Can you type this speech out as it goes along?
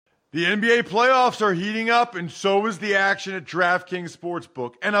The NBA playoffs are heating up, and so is the action at DraftKings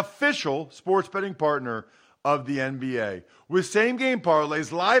Sportsbook, an official sports betting partner of the NBA. With same-game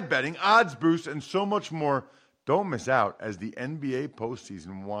parlays, live betting, odds boosts, and so much more, don't miss out as the NBA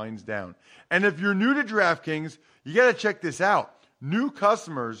postseason winds down. And if you're new to DraftKings, you got to check this out. New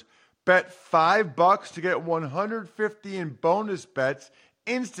customers bet $5 to get $150 in bonus bets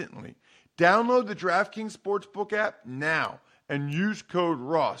instantly. Download the DraftKings Sportsbook app now and use code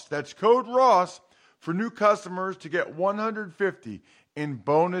ROSS. That's code ROSS for new customers to get $150 in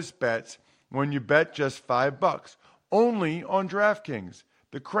bonus bets when you bet just $5. Only on DraftKings.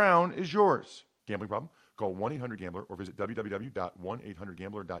 The crown is yours. Gambling problem? Call 1-800-GAMBLER or visit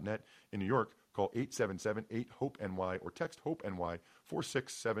www.1800gambler.net. In New York, call 877-8-HOPE-NY or text HOPE-NY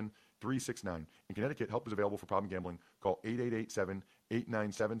 467-369. In Connecticut, help is available for problem gambling. Call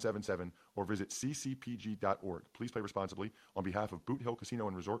 888-7-897-7777 or visit ccpg.org. Please play responsibly on behalf of Boot Hill Casino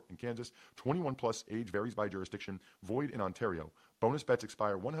and Resort in Kansas. 21 plus, age varies by jurisdiction. Void in Ontario. Bonus bets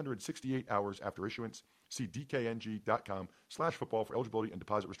expire 168 hours after issuance. See dkng.com/football for eligibility and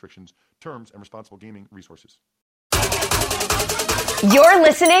deposit restrictions, terms, and responsible gaming resources. You're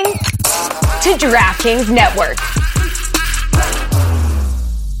listening to DraftKings Network.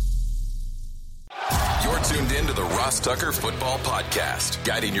 You're tuned in to the Ross Tucker Football Podcast,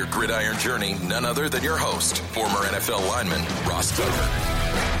 guiding your gridiron journey, none other than your host, former NFL lineman, Ross Tucker.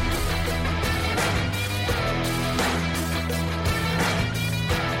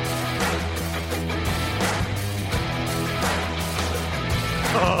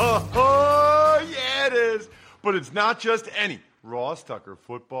 Oh, yeah, it is. But it's not just any Ross Tucker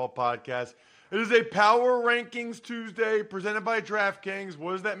Football Podcast. It is a Power Rankings Tuesday presented by DraftKings.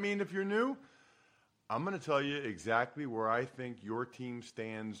 What does that mean if you're new? I'm going to tell you exactly where I think your team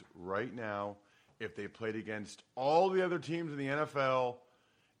stands right now if they played against all the other teams in the NFL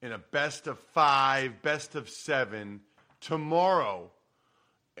in a best of 5, best of 7 tomorrow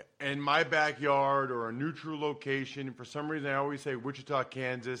in my backyard or a neutral location. For some reason, I always say Wichita,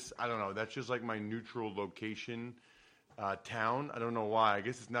 Kansas. I don't know. That's just like my neutral location town. I don't know why. I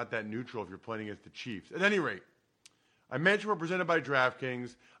guess it's not that neutral if you're playing against the Chiefs. At any rate, I mentioned we're presented by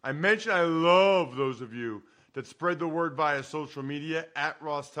DraftKings. I mentioned I love those of you that spread the word via social media at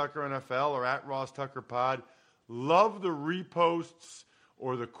Ross Tucker NFL or at Ross Tucker Pod. Love the reposts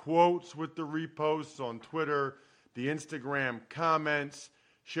or the quotes with the reposts on Twitter, the Instagram comments,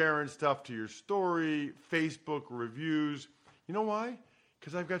 sharing stuff to your story, Facebook reviews. You know why?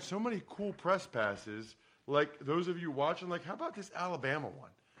 Because I've got so many cool press passes. Like those of you watching, like, how about this Alabama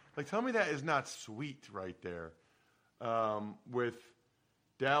one? Like, tell me that is not sweet right there. With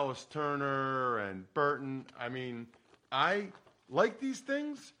Dallas Turner and Burton. I mean, I like these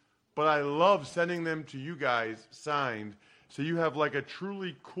things, but I love sending them to you guys signed so you have like a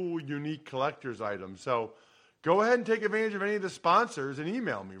truly cool, unique collector's item. So go ahead and take advantage of any of the sponsors and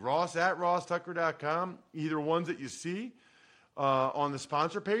email me, ross@rosstucker.com, either ones that you see on the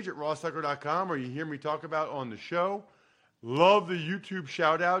sponsor page at rosstucker.com or you hear me talk about on the show. Love the YouTube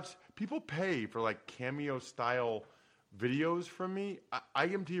shout-outs. People pay for like cameo-style videos from me. I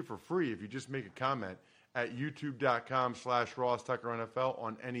give them to you for free if you just make a comment at youtube.com/RossTuckerNFL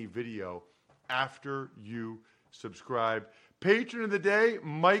on any video after you subscribe. Patron of the day,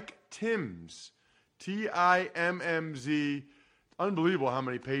 Mike Timms. Timmz. Unbelievable how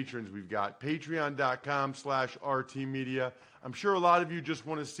many patrons we've got. Patreon.com/RTmedia. I'm sure a lot of you just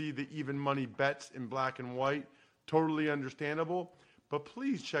want to see the even money bets in black and white. Totally understandable. But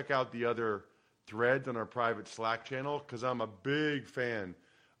please check out the other threads on our private Slack channel because I'm a big fan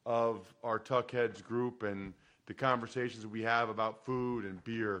of our Tuckheads group and the conversations we have about food and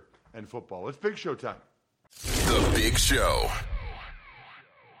beer and football. It's Big Show time. The Big Show.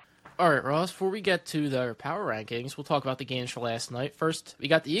 All right, Ross, before we get to the power rankings, we'll talk about the games for last night. First, we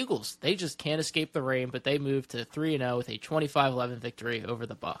got the Eagles. They just can't escape the rain, but they moved to 3-0 with a 25-11 victory over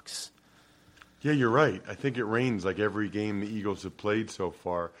the Bucs. Yeah, you're right. I think it rains like every game the Eagles have played so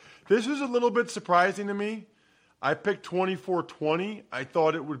far. This was a little bit surprising to me. I picked 24-20. I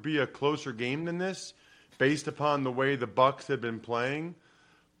thought it would be a closer game than this based upon the way the Bucs had been playing.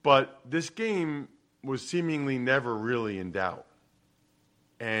 But this game was seemingly never really in doubt.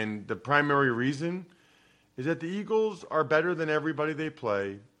 And the primary reason is that the Eagles are better than everybody they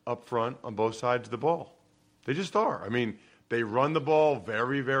play up front on both sides of the ball. They just are. I mean, they run the ball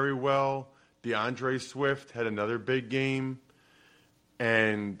very, very well. DeAndre Swift had another big game,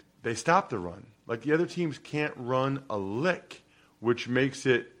 and they stopped the run. Like, the other teams can't run a lick, which makes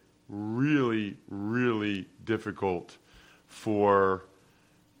it really, really difficult for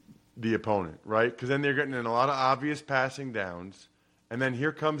the opponent, right? Because then they're getting in a lot of obvious passing downs, And then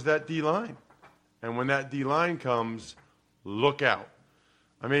here comes that D-line. And when that D-line comes, look out.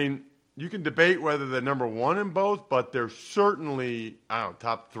 I mean, you can debate whether they're number one in both, but they're certainly,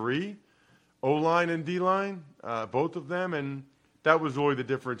 top three, O-line and D-line, both of them. And that was really the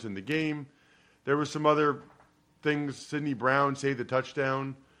difference in the game. There were some other things. Sidney Brown saved the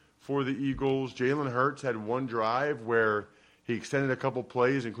touchdown for the Eagles. Jalen Hurts had one drive where he extended a couple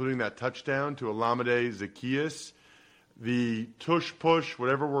plays, including that touchdown to Olamide Zaccheaus. The tush-push,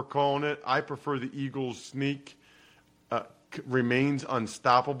 whatever we're calling it, I prefer the Eagles sneak, remains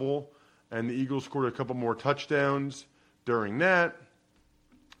unstoppable. And the Eagles scored a couple more touchdowns during that.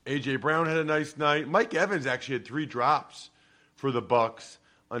 A.J. Brown had a nice night. Mike Evans actually had 3 drops for the Bucs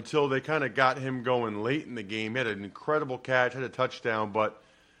until they kind of got him going late in the game. He had an incredible catch, had a touchdown, but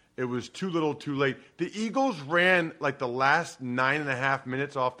it was too little too late. The Eagles ran like the last 9.5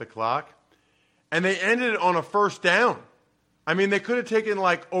 minutes off the clock, and they ended it on a first down. I mean, they could have taken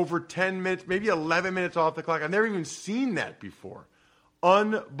like over 10 minutes, maybe 11 minutes off the clock. I've never even seen that before.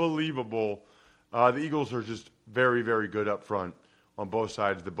 Unbelievable. The Eagles are just very, very good up front on both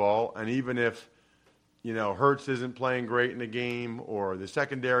sides of the ball. And even if, Hurts isn't playing great in the game or the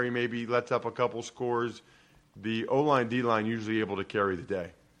secondary maybe lets up a couple scores, the O-line, D-line usually able to carry the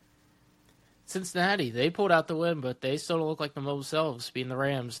day. Cincinnati, they pulled out the win, but they still don't look like themselves, beating the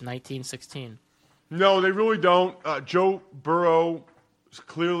Rams 19-16. No, they really don't. Joe Burrow is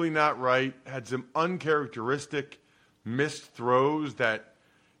clearly not right. Had some uncharacteristic missed throws that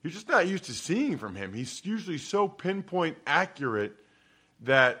you're just not used to seeing from him. He's usually so pinpoint accurate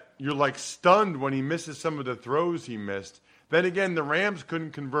that you're like stunned when he misses some of the throws he missed. Then again, the Rams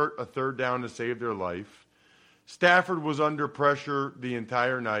couldn't convert a third down to save their life. Stafford was under pressure the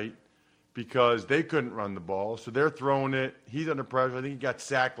entire night because they couldn't run the ball, so they're throwing it. He's under pressure. I think he got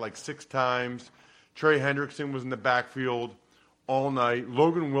sacked like 6 times. Trey Hendrickson was in the backfield all night.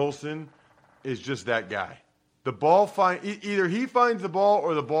 Logan Wilson is just that guy. The ball either he finds the ball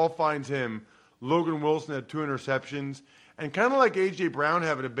or the ball finds him. Logan Wilson had 2 interceptions. And kind of like A.J. Brown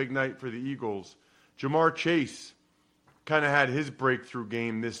having a big night for the Eagles, Jamar Chase kind of had his breakthrough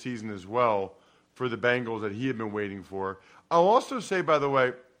game this season as well for the Bengals that he had been waiting for. I'll also say, by the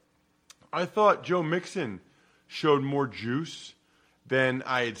way, I thought Joe Mixon showed more juice than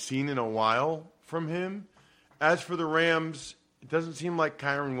I had seen in a while from him. As for the Rams, it doesn't seem like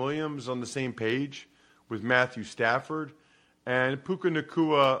Kyron Williams is on the same page with Matthew Stafford. And Puka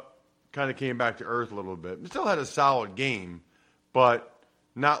Nacua kind of came back to earth a little bit. He still had a solid game, but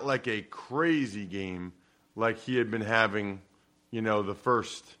not like a crazy game like he had been having, the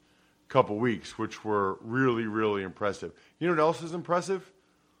first couple weeks, which were really, really impressive. You know what else is impressive?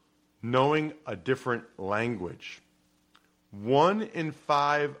 Knowing a different language. 1 in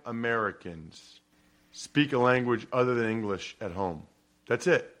 5 Americans speak a language other than English at home. That's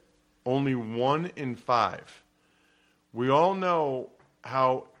it. Only 1 in 5. We all know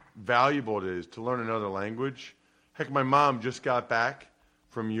how valuable it is to learn another language. Heck, my mom just got back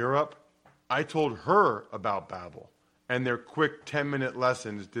from Europe. I told her about Babbel and their quick 10-minute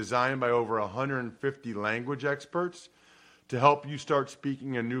lessons designed by over 150 language experts to help you start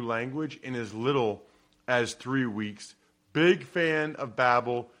speaking a new language in as little as 3 weeks. Big fan of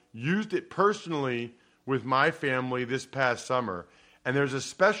Babbel. Used it personally with my family this past summer. And there's a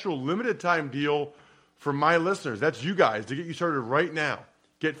special limited time deal for my listeners. That's you guys to get you started right now.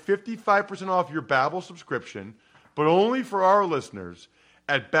 Get 55% off your Babbel subscription, but only for our listeners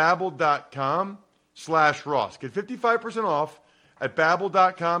at Babbel.com/Ross. Get 55% off at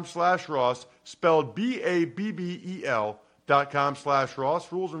Babbel.com/Ross, spelled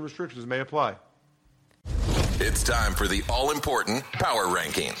BABBEL.com/Ross. Rules and restrictions may apply. It's time for the all-important Power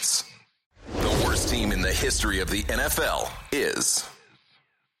Rankings. The worst team in the history of the NFL is...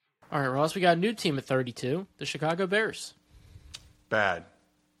 All right, Ross, we got a new team at 32, the Chicago Bears. Bad.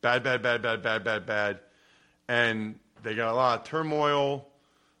 Bad. And they got a lot of turmoil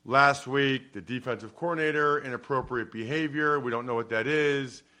last week. The defensive coordinator, inappropriate behavior. We don't know what that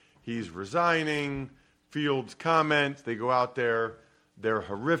is. He's resigning. Fields' comments. They go out there. They're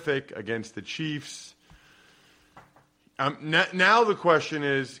horrific against the Chiefs. Now the question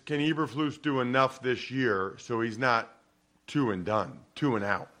is, can Eberflus do enough this year so he's not 2 and done, 2 and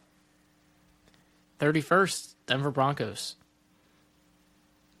out? 31st, Denver Broncos.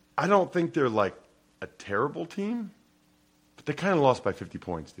 I don't think they're like a terrible team, but they kind of lost by 50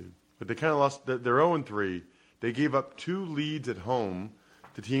 points, dude. But they kind of lost. They're 0-3. They gave up 2 leads at home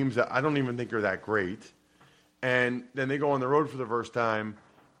to teams that I don't even think are that great. And then they go on the road for the first time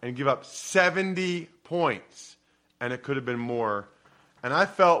and give up 70 points. And it could have been more. And I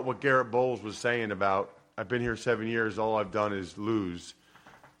felt what Garrett Bowles was saying about I've been here 7 years. All I've done is lose.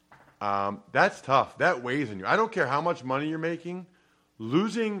 That's tough. That weighs on you. I don't care how much money you're making.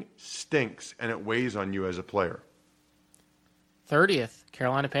 Losing stinks, and it weighs on you as a player. 30th,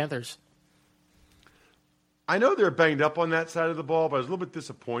 Carolina Panthers. I know they're banged up on that side of the ball, but I was a little bit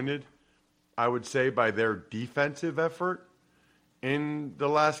disappointed, I would say, by their defensive effort in the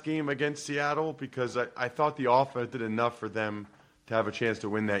last game against Seattle because I thought the offense did enough for them to have a chance to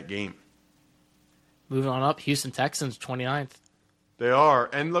win that game. Moving on up, Houston Texans, 29th. They are.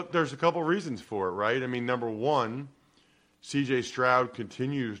 And look, there's a couple reasons for it, right? I mean, number one, C.J. Stroud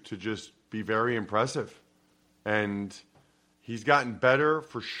continues to just be very impressive. And he's gotten better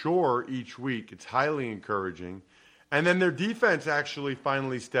for sure each week. It's highly encouraging. And then their defense actually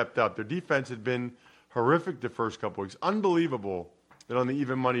finally stepped up. Their defense had been horrific the first couple weeks. Unbelievable that on the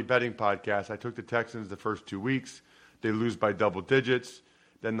Even Money Betting podcast, I took the Texans the first 2 weeks. They lose by double digits.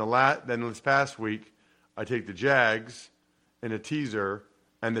 Then this past week, I take the Jags in a teaser,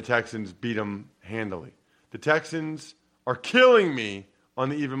 and the Texans beat them handily. The Texans are killing me on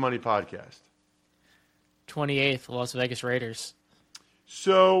the Even Money podcast. 28th, Las Vegas Raiders.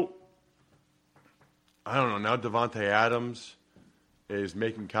 So, I don't know. Now Devontae Adams is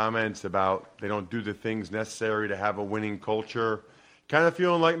making comments about they don't do the things necessary to have a winning culture. Kind of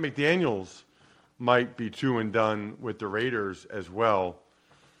feeling like McDaniels might be 2 and done with the Raiders as well.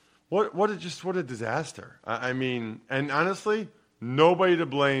 What a disaster. I mean, and honestly, nobody to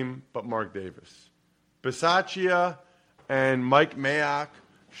blame but Mark Davis. Bisaccia and Mike Mayock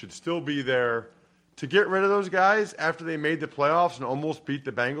should still be there. To get rid of those guys after they made the playoffs and almost beat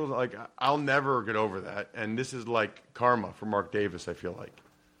the Bengals, like, I'll never get over that. And this is like karma for Mark Davis, I feel like.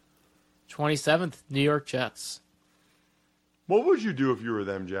 27th, New York Jets. What would you do if you were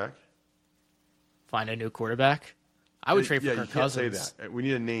them, Jack? Find a new quarterback. I would trade for Kirk you can't Cousins. say that. We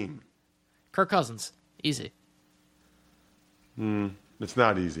need a name. Kirk Cousins. Easy. It's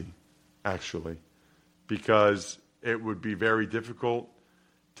not easy, actually, because it would be very difficult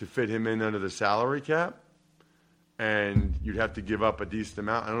to fit him in under the salary cap, and you'd have to give up a decent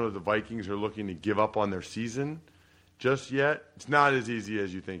amount. I don't know if the Vikings are looking to give up on their season just yet. It's not as easy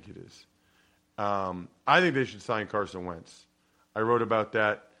as you think it is. I think they should sign Carson Wentz. I wrote about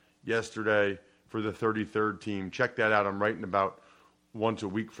that yesterday for the 33rd team. Check that out. I'm writing about once a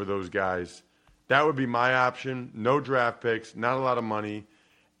week for those guys. That would be my option. No draft picks, not a lot of money.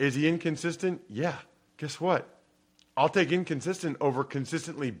 Is he inconsistent? Yeah. Guess what? I'll take inconsistent over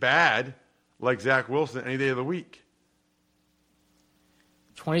consistently bad like Zach Wilson any day of the week.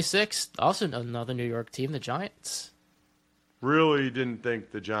 26th, also another New York team, the Giants. Really didn't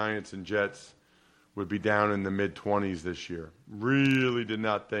think the Giants and Jets would be down in the mid-20s this year. Really did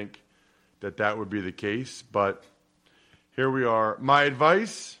not think that would be the case, but here we are. My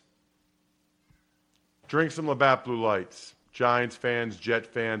advice, drink some Labatt Blue Lights. Giants fans, Jet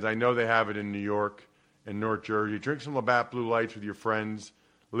fans, I know they have it in New York and North Jersey. Drink some Labatt Blue Lights with your friends.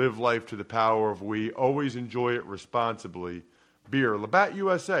 Live life to the power of we. Always enjoy it responsibly. Beer, Labatt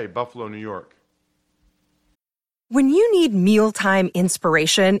USA, Buffalo, New York. When you need mealtime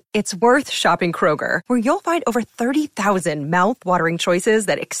inspiration, it's worth shopping Kroger, where you'll find over 30,000 mouth-watering choices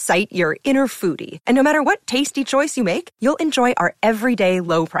that excite your inner foodie. And no matter what tasty choice you make, you'll enjoy our everyday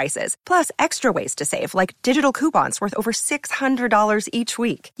low prices, plus extra ways to save, like digital coupons worth over $600 each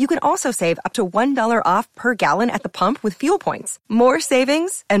week. You can also save up to $1 off per gallon at the pump with fuel points. More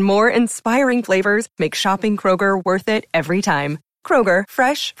savings and more inspiring flavors make shopping Kroger worth it every time. Kroger,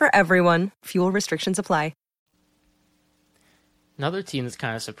 fresh for everyone. Fuel restrictions apply. Another team that's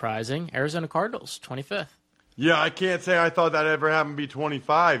kind of surprising, Arizona Cardinals, 25th. Yeah, I can't say I thought that ever happened to be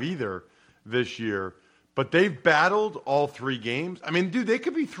 25 either this year. But they've battled all 3 games. I mean, dude, they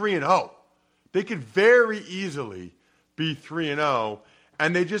could be 3-0. They could very easily be 3-0.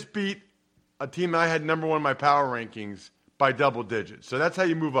 And they just beat a team I had number 1 in my power rankings by double digits. So that's how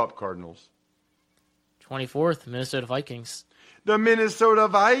you move up, Cardinals. 24th, Minnesota Vikings. The Minnesota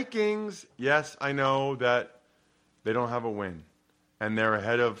Vikings. Yes, I know that they don't have a win. And they're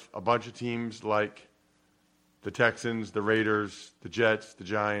ahead of a bunch of teams like the Texans, the Raiders, the Jets, the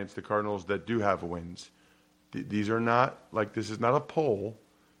Giants, the Cardinals that do have wins. These are not, like, this is not a poll.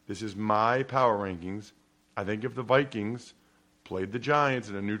 This is my power rankings. I think if the Vikings played the Giants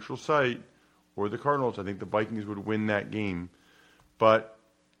in a neutral site or the Cardinals, I think the Vikings would win that game. But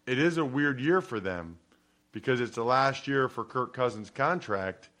it is a weird year for them because it's the last year for Kirk Cousins'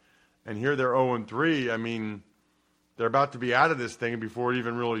 contract. And here they're 0-3. I mean, they're about to be out of this thing before it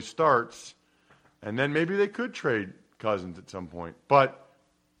even really starts. And then maybe they could trade Cousins at some point. But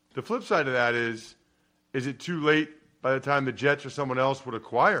the flip side of that is it too late by the time the Jets or someone else would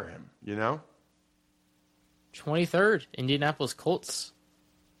acquire him, you know? 23rd, Indianapolis Colts.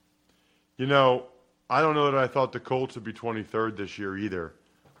 You know, I don't know that I thought the Colts would be 23rd this year either.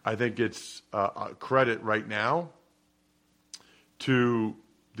 I think it's a credit right now to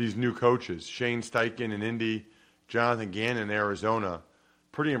these new coaches, Shane Steichen in Indy, Jonathan Gannon in Arizona.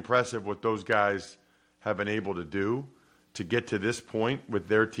 Pretty impressive what those guys have been able to do to get to this point with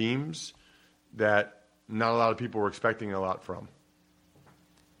their teams that not a lot of people were expecting a lot from.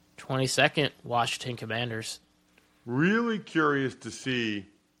 22nd, Washington Commanders. Really curious to see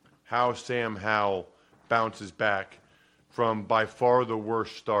how Sam Howell bounces back from by far the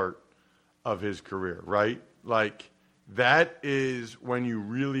worst start of his career, right? Like, that is when you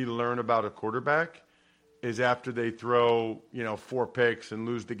really learn about a quarterback, is after they throw, 4 picks and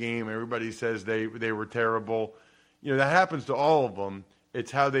lose the game. Everybody says they were terrible. That happens to all of them.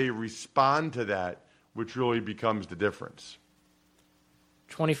 It's how they respond to that which really becomes the difference.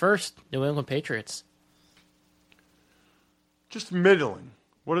 21st, New England Patriots. Just middling.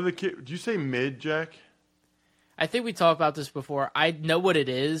 What are the kids? Did you say mid, Jack? I think we talked about this before. I know what it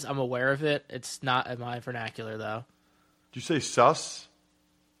is. I'm aware of it. It's not in my vernacular, though. Did you say sus?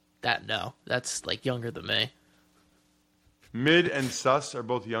 No. That's, younger than me. Mid and sus are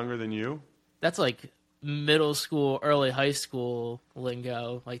both younger than you? That's, middle school, early high school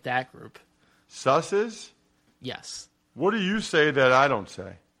lingo, like that group. Sus is? Yes. What do you say that I don't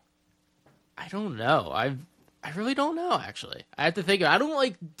say? I don't know. I really don't know, actually. I have to think. I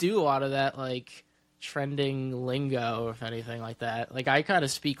don't, do a lot of that, trending lingo or anything like that. I kind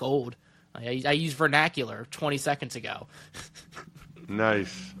of speak old. I used vernacular 20 seconds ago.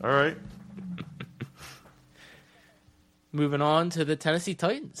 Nice. All right. Moving on to the Tennessee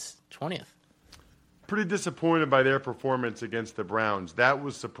Titans, 20th. Pretty disappointed by their performance against the Browns. That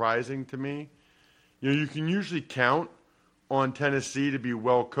was surprising to me. You can usually count on Tennessee to be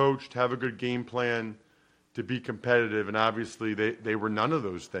well coached, have a good game plan, to be competitive, and obviously they were none of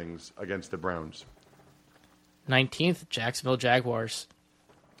those things against the Browns. 19th, Jacksonville Jaguars.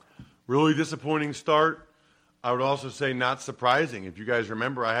 Really disappointing start. I would also say not surprising. If you guys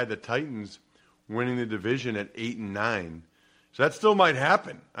remember, I had the Titans winning the division at 8-9. So that still might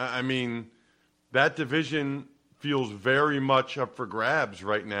happen. I mean, that division feels very much up for grabs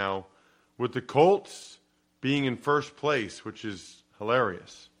right now with the Colts being in first place, which is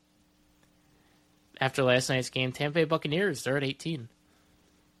hilarious. After last night's game, Tampa Bay Buccaneers, they're at 18.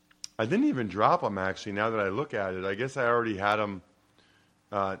 I didn't even drop them, actually, now that I look at it. I guess I already had them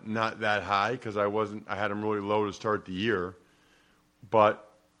not that high because I had them really low to start the year. But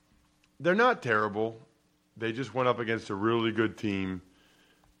they're not terrible. They just went up against a really good team.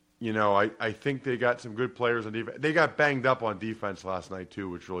 I think they got some good players on defense. They got banged up on defense last night, too,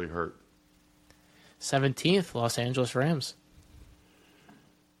 which really hurt. 17th, Los Angeles Rams.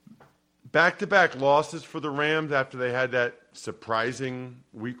 Back-to-back losses for the Rams after they had that surprising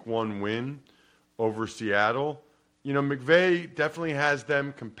Week 1 win over Seattle. McVay definitely has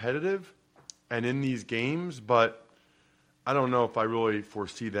them competitive and in these games, but I don't know if I really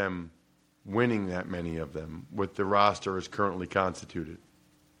foresee them winning that many of them with the roster as currently constituted.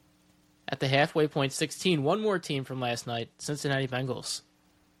 At the halfway point, 16, one more team from last night, Cincinnati Bengals.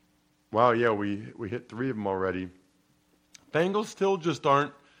 Wow, yeah, we hit 3 of them already. Bengals still just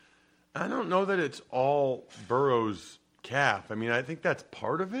aren't. I don't know that it's all Burrow's calf. I mean, I think that's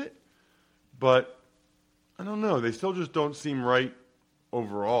part of it, but I don't know. They still just don't seem right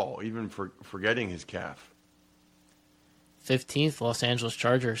overall, even for forgetting his calf. 15th, Los Angeles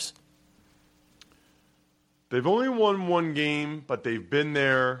Chargers. They've only won 1 game, but they've been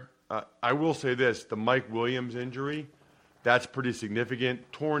there. I will say this, the Mike Williams injury, that's pretty significant.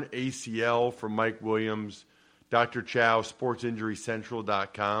 Torn ACL for Mike Williams. Dr. Chow,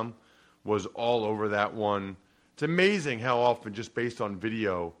 sportsinjurycentral.com, was all over that one. It's amazing how often, just based on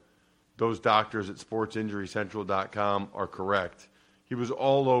video, those doctors at sportsinjurycentral.com are correct. He was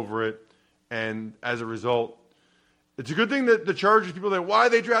all over it, and as a result, it's a good thing that the Chargers people say, why are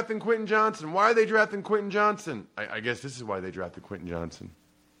they drafting Quentin Johnson? Why are they drafting Quentin Johnson? I guess this is why they drafted Quentin Johnson.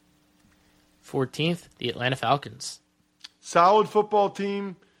 14th, the Atlanta Falcons. Solid football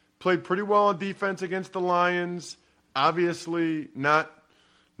team. Played pretty well on defense against the Lions. Obviously not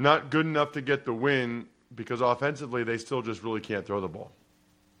good enough to get the win because offensively they still just really can't throw the ball.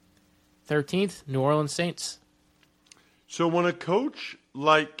 13th, New Orleans Saints. So when a coach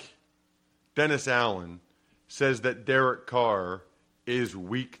like Dennis Allen says that Derek Carr is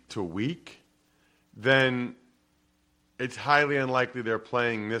week to week, then it's highly unlikely they're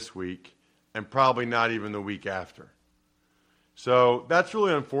playing this week and probably not even the week after. So that's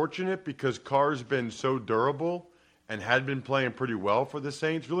really unfortunate because Carr's been so durable and had been playing pretty well for the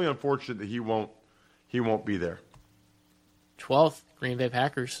Saints. Really unfortunate that he won't he won't be there. 12th, Green Bay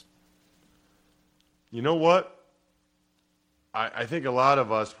Packers. You know what? I think a lot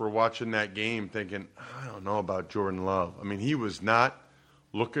of us were watching that game thinking, I don't know about Jordan Love. I mean, he was not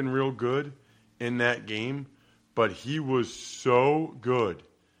looking real good in that game, but he was so good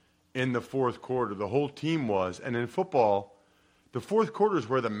in the fourth quarter. The whole team was. And in football, the fourth quarter is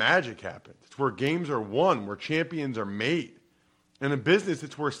where the magic happens. It's where games are won, where champions are made. And in business,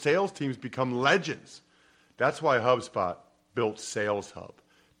 it's where sales teams become legends. That's why HubSpot built Sales Hub,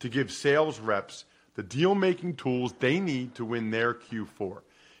 to give sales reps the deal-making tools they need to win their Q4.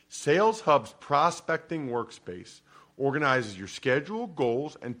 Sales Hub's prospecting workspace organizes your schedule,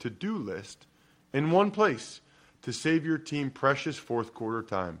 goals, and to-do list in one place to save your team precious fourth quarter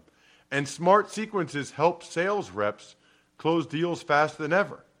time. And Smart Sequences help sales reps close deals faster than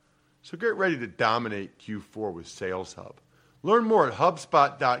ever. So get ready to dominate Q4 with Sales Hub. Learn more at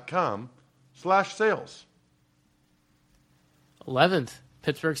HubSpot.com/sales. 11th,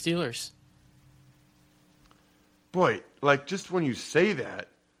 Pittsburgh Steelers. Boy, like just when you say that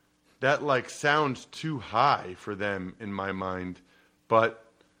like sounds too high for them in my mind. But,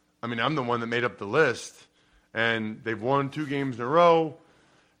 I mean, I'm the one that made up the list, and they've won 2 games in a row.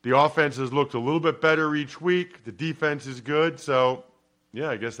 The offense has looked a little bit better each week. The defense is good. So, yeah,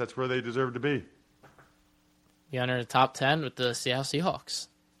 I guess that's where they deserve to be. We enter the top 10 with the Seattle Seahawks.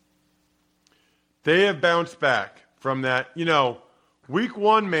 They have bounced back from that. You know, week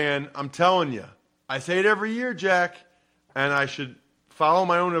 1, man, I'm telling you, I say it every year, Jack, and I should follow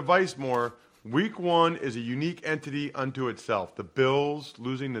my own advice more. Week 1 is a unique entity unto itself. The Bills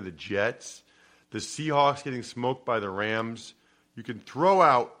losing to the Jets, the Seahawks getting smoked by the Rams. You can throw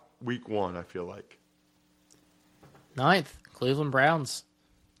out week 1, I feel like. 9th, Cleveland Browns.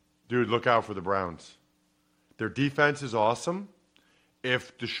 Dude, look out for the Browns. Their defense is awesome.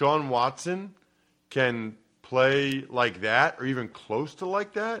 If Deshaun Watson can play like that or even close to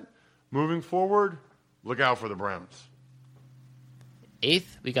like that moving forward, look out for the Browns.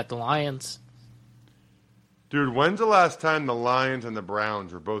 8th, we got the Lions. Dude, when's the last time the Lions and the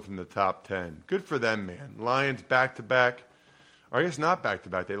Browns were both in the top 10? Good for them, man. Lions back-to-back. Or I guess not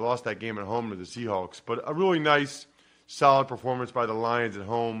back-to-back. They lost that game at home to the Seahawks. But a really nice, solid performance by the Lions at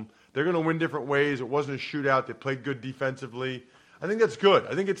home. They're going to win different ways. It wasn't a shootout. They played good defensively. I think that's good.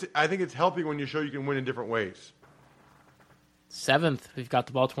 I think it's healthy when you show you can win in different ways. 7th, we've got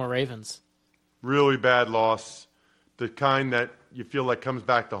the Baltimore Ravens. Really bad loss. The kind that you feel like comes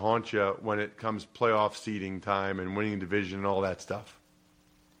back to haunt you when it comes playoff seeding time and winning division and all that stuff.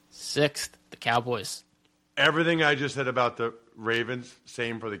 6th, the Cowboys. Everything I just said about the Ravens,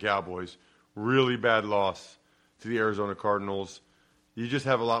 same for the Cowboys. Really bad loss to the Arizona Cardinals. You just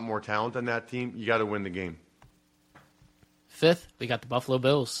have a lot more talent on that team. You got to win the game. 5th, we got the Buffalo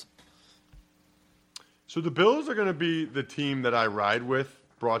Bills. So the Bills are going to be the team that I ride with,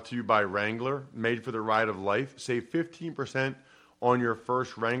 brought to you by Wrangler, made for the ride of life. Save 15% on your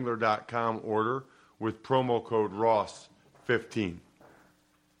first Wrangler.com order with promo code ROSS15.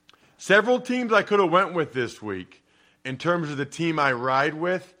 Several teams I could have went with this week. In terms of the team I ride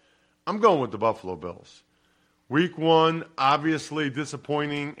with, I'm going with the Buffalo Bills. Week 1, obviously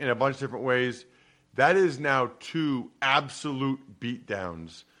disappointing in a bunch of different ways. That is now 2 absolute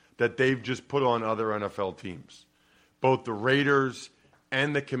beatdowns that they've just put on other NFL teams. Both the Raiders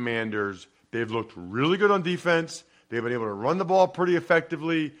and the Commanders, they've looked really good on defense. They've been able to run the ball pretty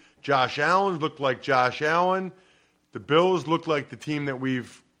effectively. Josh Allen's looked like Josh Allen. The Bills look like the team that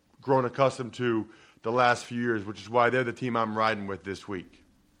we've grown accustomed to the last few years, which is why they're the team I'm riding with this week.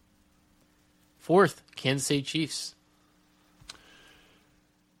 4th, Kansas City Chiefs.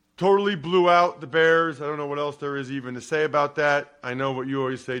 Totally blew out the Bears. I don't know what else there is even to say about that. I know what you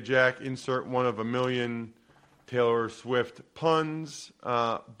always say, Jack. Insert one of a million Taylor Swift puns.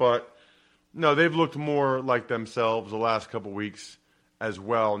 But, no, they've looked more like themselves the last couple weeks as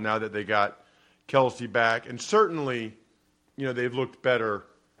well now that they got Kelsey back. And certainly, you know, they've looked better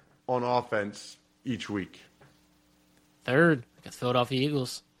on offense each week. 3rd, we got Philadelphia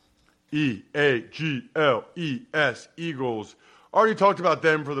Eagles. Eagles, Eagles. Already talked about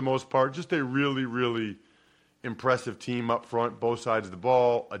them for the most part. Just a really, really impressive team up front, both sides of the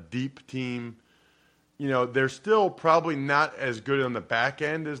ball, a deep team. You know, they're still probably not as good on the back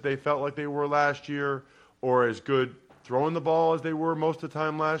end as they felt like they were last year or as good throwing the ball as they were most of the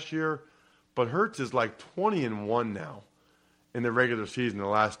time last year. But Hurts is like 20-1 now in the regular season the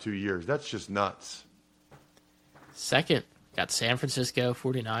last 2 years. That's just nuts. 2nd, got San Francisco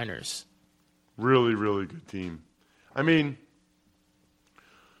 49ers. Really, really good team. I mean,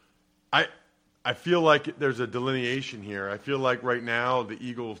 I feel like there's a delineation here. I feel like right now the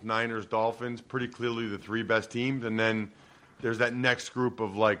Eagles, Niners, Dolphins, pretty clearly the three best teams. And then there's that next group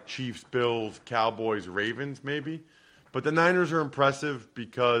of like Chiefs, Bills, Cowboys, Ravens maybe. But the Niners are impressive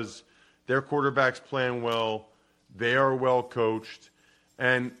because their quarterback's playing well. They are well coached.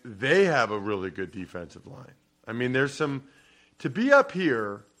 And they have a really good defensive line. I mean, to be up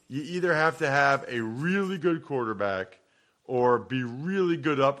here, you either have to have a really good quarterback or be really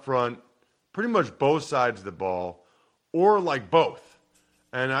good up front, pretty much both sides of the ball, or like both.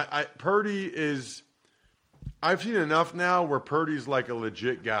 And Purdy is, I've seen enough now where Purdy's like a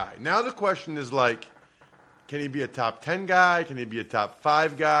legit guy. Now the question is like, can he be a top 10 guy? Can he be a top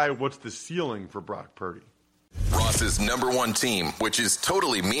 5 guy? What's the ceiling for Brock Purdy? Ross's number one team, which is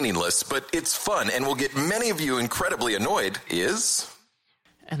totally meaningless, but it's fun and will get many of you incredibly annoyed, is...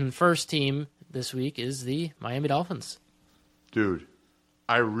 And the first team this week is the Miami Dolphins. Dude,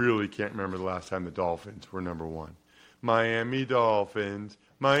 I really can't remember the last time the Dolphins were number one. Miami Dolphins,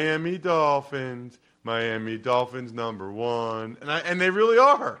 Miami Dolphins, Miami Dolphins number one. And they really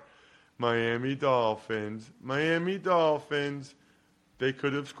are. Miami Dolphins, Miami Dolphins. They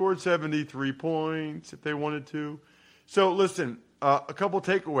could have scored 73 points if they wanted to. So, listen, a couple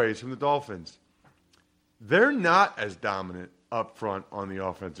takeaways from the Dolphins. They're not as dominant up front on the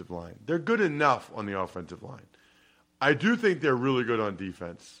offensive line. They're good enough on the offensive line. I do think they're really good on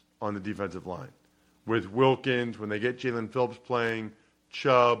defense, on the defensive line. With Wilkins, when they get Jalen Phillips playing,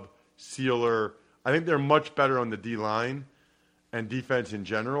 Chubb, Sealer. I think they're much better on the D-line and defense in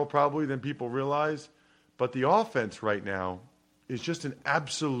general probably than people realize. But the offense right now is just an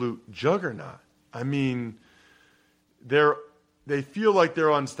absolute juggernaut. I mean, they feel like they're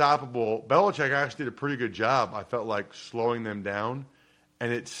unstoppable. Belichick actually did a pretty good job, I felt like, slowing them down,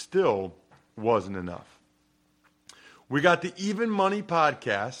 and it still wasn't enough. We got the Even Money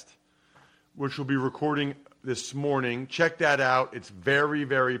podcast, which we'll be recording this morning. Check that out. It's very,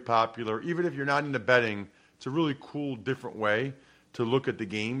 very popular. Even if you're not into betting, it's a really cool, different way to look at the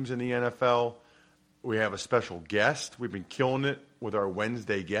games in the NFL. We have a special guest. We've been killing it with our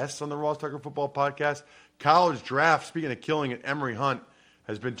Wednesday guests on the Ross Tucker Football Podcast. College Draft, speaking of killing it, Emory Hunt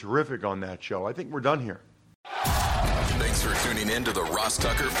has been terrific on that show. I think we're done here. Thanks for tuning in to the Ross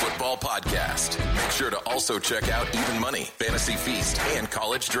Tucker Football Podcast. Make sure to also check out Even Money, Fantasy Feast, and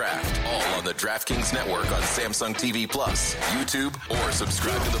College Draft, all on the DraftKings Network on Samsung TV Plus, YouTube, or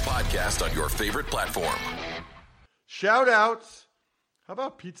subscribe to the podcast on your favorite platform. Shout outs. How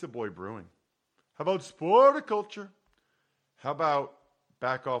about Pizza Boy Brewing? How about Sporticulture? How about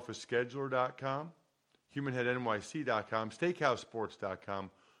BackOfficeScheduler.com, HumanHeadNYC.com,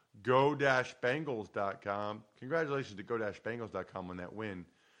 SteakhouseSports.com, Go-Bengals.com. Congratulations to Go-Bengals.com on that win.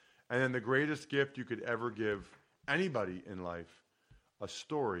 And then the greatest gift you could ever give anybody in life, a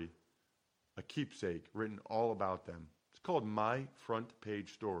story, a keepsake written all about them. It's called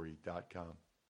MyFrontPageStory.com.